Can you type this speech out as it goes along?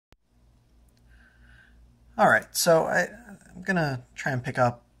Alright, so I'm gonna try and pick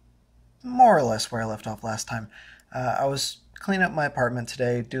up more or less where I left off last time. I was cleaning up my apartment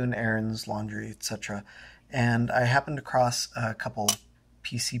today, doing errands, laundry, etc., and I happened across a couple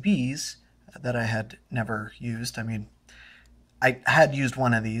PCBs that I had never used. I mean, I had used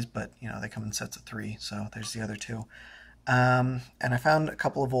one of these, but you know, they come in sets of 3, so there's the other 2. And I found a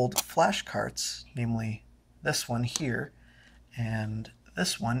couple of old flash carts, namely this one here and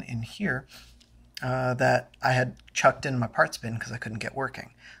this one in here, that I had chucked in my parts bin because I couldn't get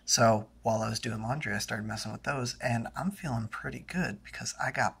working. So while I was doing laundry, I started messing with those, and I'm feeling pretty good because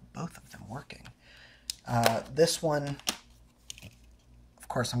I got both of them working. This one, of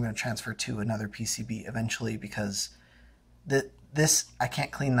course, I'm going to transfer to another PCB eventually because this, I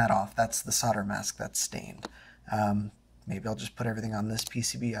can't clean that off. That's the solder mask that's stained. Maybe I'll just put everything on this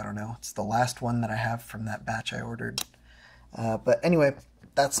PCB. I don't know. It's the last one that I have from that batch I ordered. But anyway,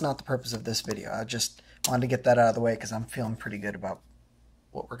 that's not the purpose of this video. I just wanted to get that out of the way because I'm feeling pretty good about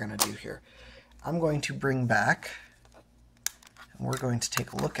what we're going to do here. I'm going to bring back, and we're going to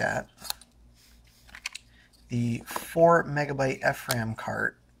take a look at the 4 megabyte FRAM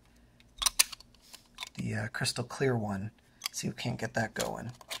cart, the crystal clear one. See if we can't get that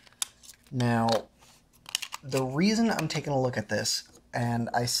going. Now, the reason I'm taking a look at this, and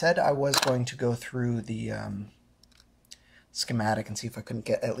I said I was going to go through the schematic and see if I couldn't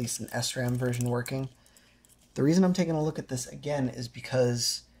get at least an SRAM version working. The reason I'm taking a look at this again is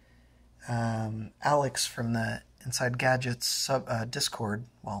because Alex from the insideGadgets Discord,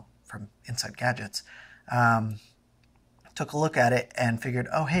 well, from insideGadgets, took a look at it and figured,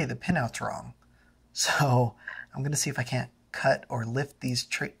 oh hey, the pinout's wrong. So I'm going to see if I can't cut or lift these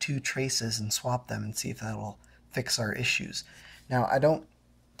 2 traces and swap them and see if that'll fix our issues. Now, I don't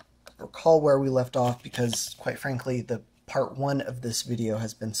recall where we left off because, quite frankly, the part 1 of this video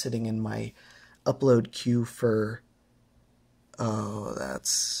has been sitting in my upload queue for, oh,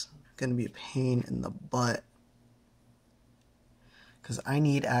 that's going to be a pain in the butt because I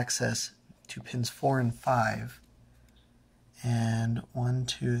need access to pins 4 and 5. And 1,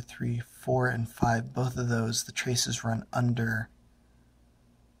 2, 3, 4, and 5, both of those, the traces run under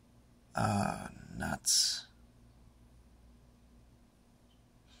nuts.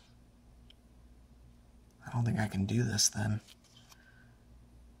 I don't think I can do this then.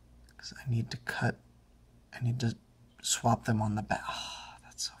 Because I need to swap them on the back. Oh,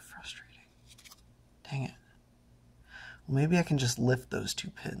 that's so frustrating. Dang it. Well, maybe I can just lift those 2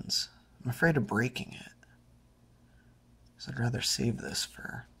 pins. I'm afraid of breaking it. So I'd rather save this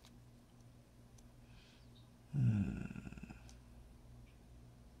for...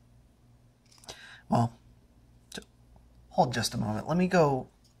 Well, hold just a moment. Let me go...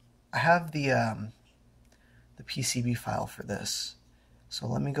 I have the PCB file for this. So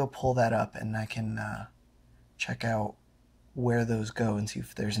let me go pull that up and I can check out where those go and see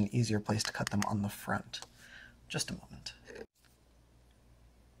if there's an easier place to cut them on the front. Just a moment.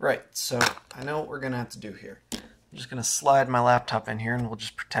 Right, so I know what we're going to have to do here. I'm just going to slide my laptop in here and we'll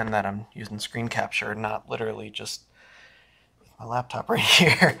just pretend that I'm using screen capture, not literally just my laptop right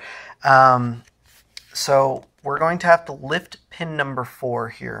here. So we're going to have to lift pin number 4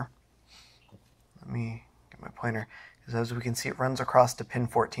 here. Let me get my pointer, because as we can see it runs across to pin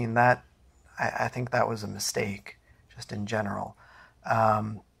 14. That, I think that was a mistake, just in general.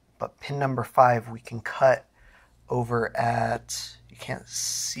 But pin number 5 we can cut over at, you can't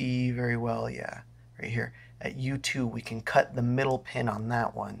see very well, yeah, right here. At U2, we can cut the middle pin on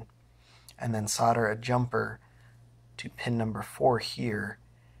that one and then solder a jumper to pin number 4 here,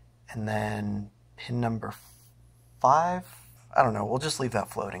 and then pin number 5, I don't know, we'll just leave that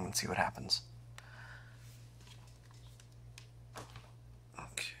floating and see what happens.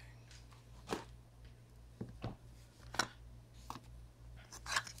 Okay.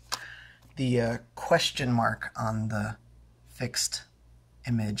 The question mark on the fixed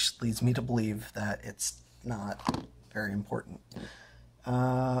image leads me to believe that it's not very important.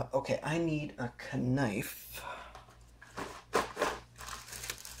 Okay, I need a knife.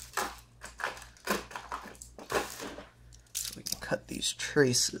 So we can cut these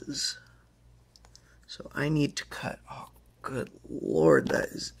traces. So I need to cut, oh good lord, that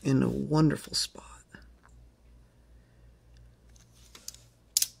is in a wonderful spot.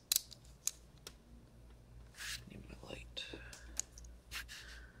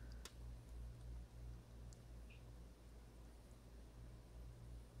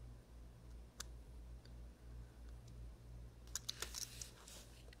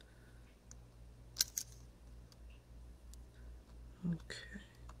 Okay.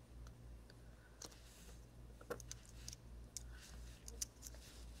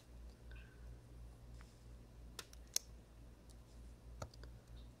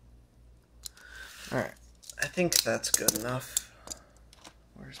 think that's good enough.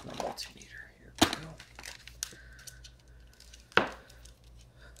 Where's my multimeter? Here we go.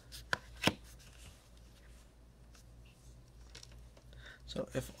 So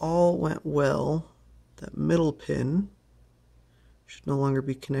if all went well, that middle pin should no longer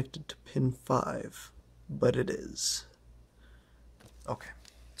be connected to pin 5, but it is. Okay,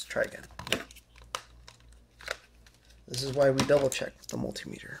 let's try again. This is why we double check the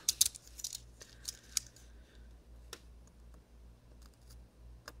multimeter.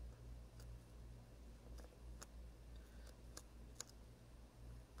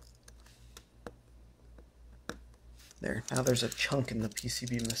 There, now there's a chunk in the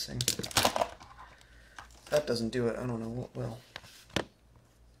PCB missing. If that doesn't do it, I don't know what will.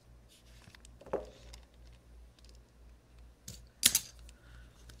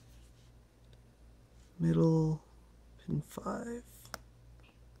 Middle, pin 5.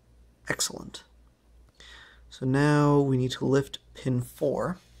 Excellent. So now we need to lift pin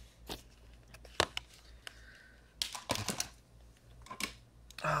 4.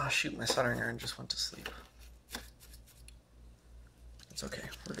 Ah, shoot, my soldering iron just went to sleep. It's okay,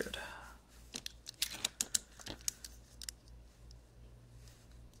 we're good.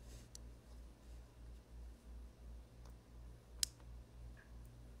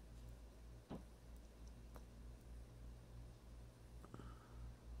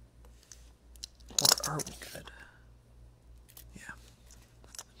 Or are we good? Yeah.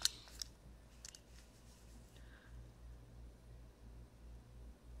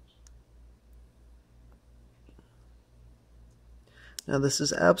 Now this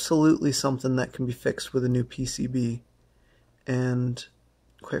is absolutely something that can be fixed with a new PCB, and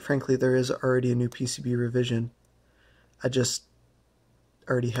quite frankly there is already a new PCB revision. I just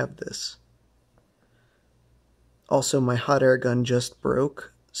already have this. Also, my hot air gun just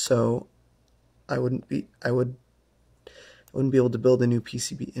broke, so I wouldn't be able to build a new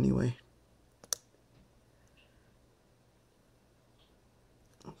PCB anyway.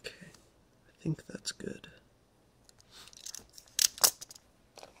 Okay, I think that's good.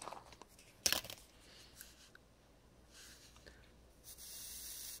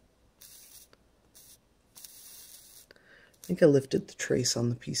 I think I lifted the trace on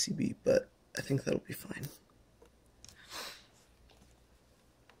the PCB, but I think that'll be fine.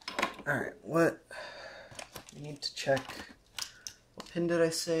 Alright, what we need to check, what pin did I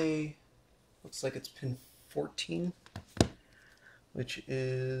say? Looks like it's pin 14, which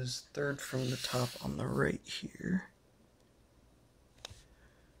is third from the top on the right here.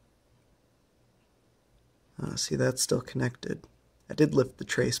 See, that's still connected. I did lift the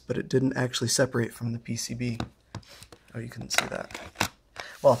trace, but it didn't actually separate from the PCB. Oh, you couldn't see that.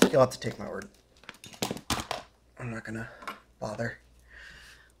 Well, you'll have to take my word. I'm not gonna bother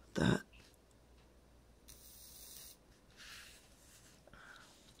with that.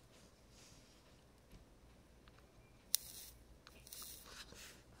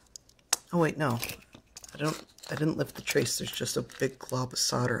 Oh wait, no. I didn't lift the trace. There's just a big glob of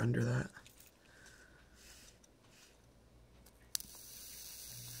solder under that.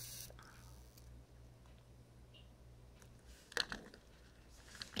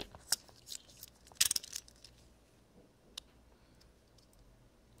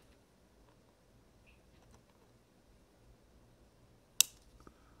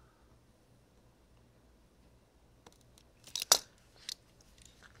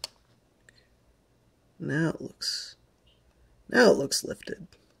 Now it looks lifted.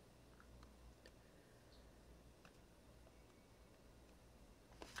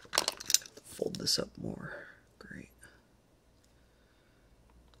 Fold this up more. Great.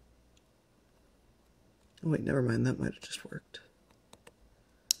 Oh wait, never mind, that might have just worked.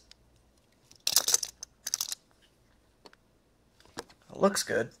 It looks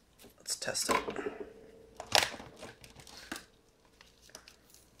good. Let's test it.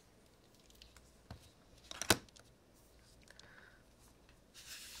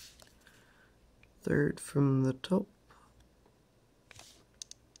 Third from the top.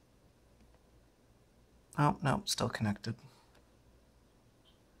 Oh, no, still connected.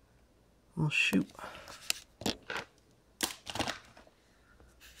 Oh, shoot.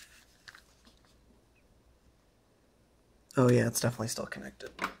 Oh, yeah, it's definitely still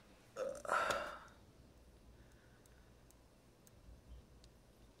connected.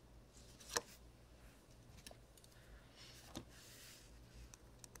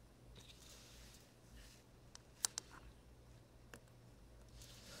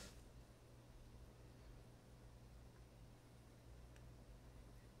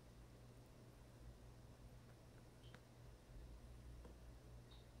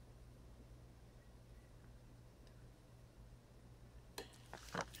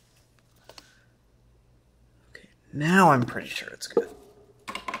 Now I'm pretty sure it's good.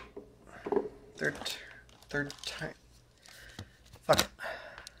 Third time. Fuck it.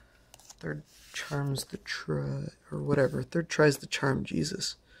 Third charms the try, or whatever. Third tries the charm,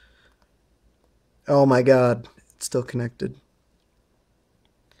 Jesus. Oh my god, it's still connected.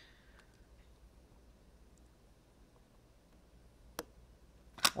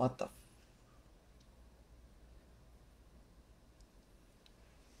 What the?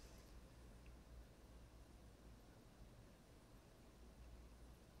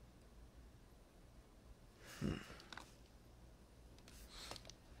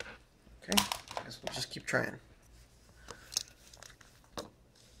 Okay, I guess we'll just keep trying.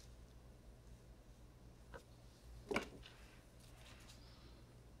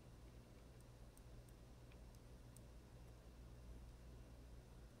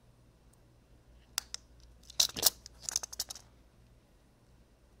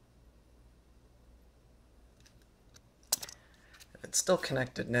 If it's still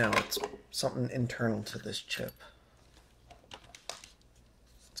connected now, it's something internal to this chip.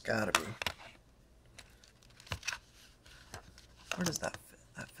 It's gotta be. Where does that fit?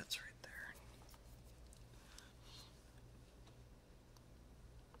 That fits right there.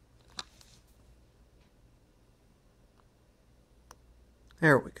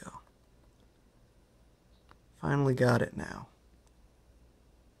 There we go. Finally got it now.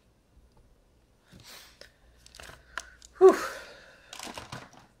 Whew.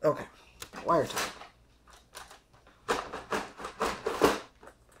 Okay, wire tie.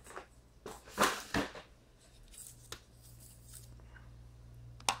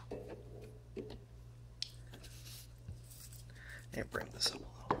 Let me bring this up a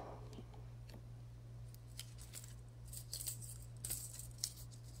little.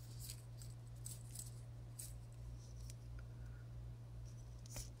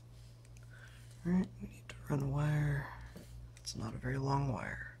 Alright, we need to run a wire. It's not a very long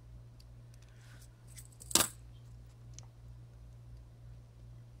wire.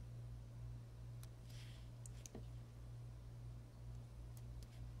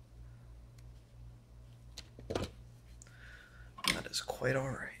 That is quite all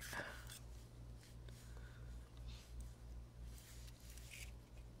right.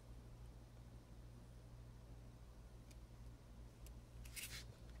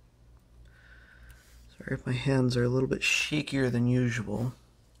 Sorry if my hands are a little bit shakier than usual.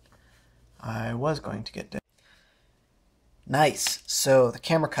 I was going to get down. Nice. So the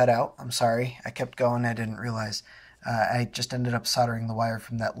camera cut out. I'm sorry. I kept going. I didn't realize. I just ended up soldering the wire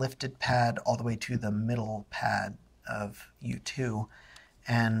from that lifted pad all the way to the middle pad of U2.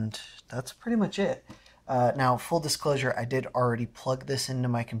 And that's pretty much it. Now, full disclosure, I did already plug this into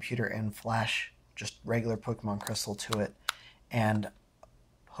my computer and flash just regular Pokemon Crystal to it. And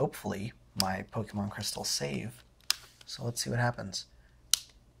hopefully my Pokemon Crystal save. So let's see what happens.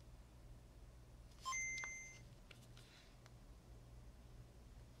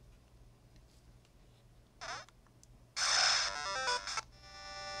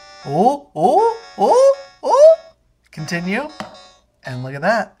 Oh! Continue. And look at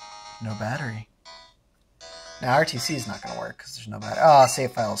that. No battery. Now RTC is not going to work because there's no battery. Oh,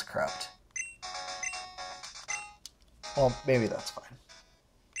 save file is corrupt. Well, maybe that's fine.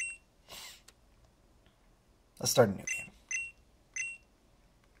 Let's start a new game.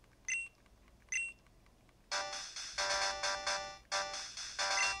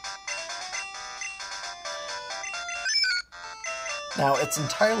 Now, it's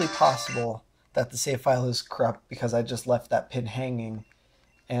entirely possible that the save file is corrupt because I just left that pin hanging.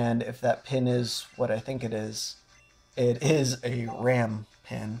 And if that pin is what I think it is a RAM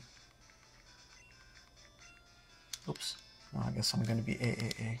pin. Oops. Well, I guess I'm going to be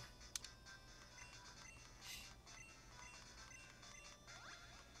AAA.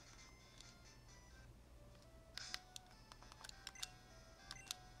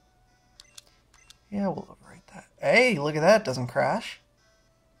 Yeah, we'll overwrite that. Hey, look at that. It doesn't crash.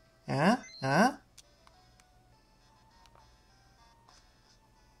 Yeah? Huh?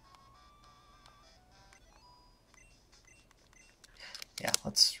 Yeah,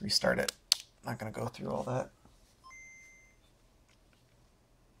 let's restart it. I'm not going to go through all that.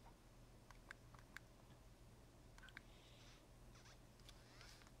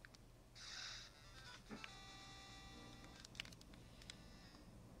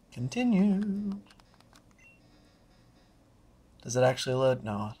 Continue. Does it actually load?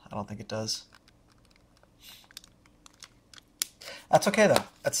 No, I don't think it does. That's okay though.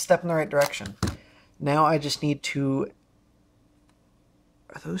 That's a step in the right direction. Now I just need to...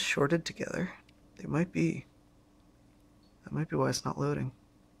 Are those shorted together? They might be. That might be why it's not loading.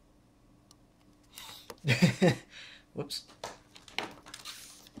 Whoops.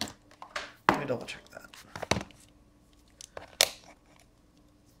 Let me double check that.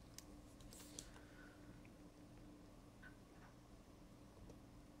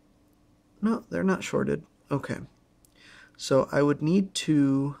 No, they're not shorted. Okay. So I would need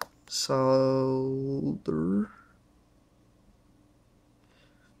to solder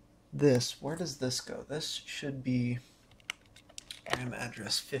this. Where does this go? This should be RAM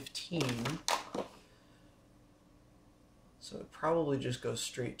address 15. So it probably just goes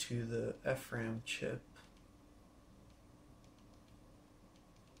straight to the FRAM chip.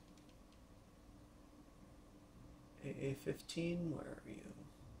 AA15, where are you?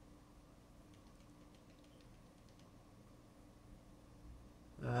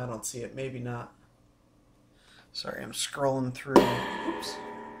 I don't see it, maybe not. Sorry, I'm scrolling through. Oops.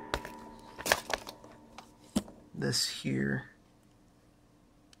 This here.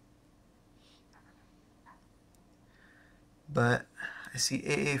 But I see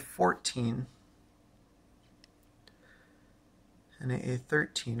AA14 and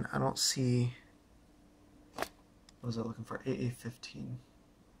AA13. I don't see, what was I looking for? AA15.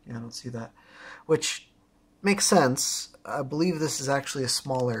 Yeah, I don't see that. Which makes sense. I believe this is actually a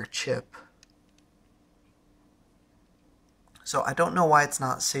smaller chip. So I don't know why it's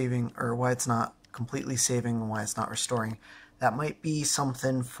not saving, or why it's not completely saving and why it's not restoring. That might be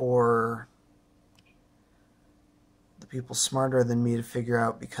something for the people smarter than me to figure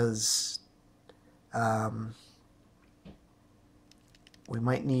out, because we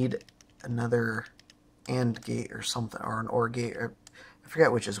might need another AND gate or something, or an OR gate, or I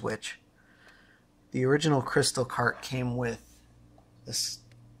forget which is which. The original crystal cart came with this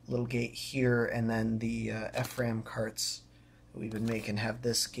little gate here, and then the FRAM carts that we've been making have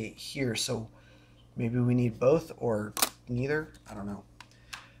this gate here, so maybe we need both or neither. I don't know.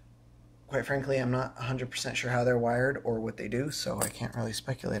 Quite frankly, I'm not 100% sure how they're wired or what they do, so I can't really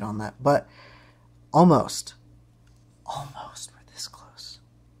speculate on that. But almost. Almost. We're this close.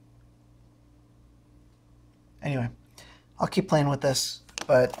 Anyway, I'll keep playing with this,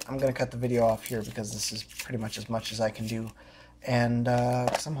 but I'm going to cut the video off here because this is pretty much as I can do. And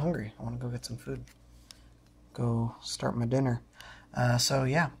because I'm hungry. I want to go get some food. Go start my dinner. So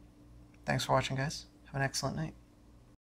yeah, thanks for watching, guys. Have an excellent night.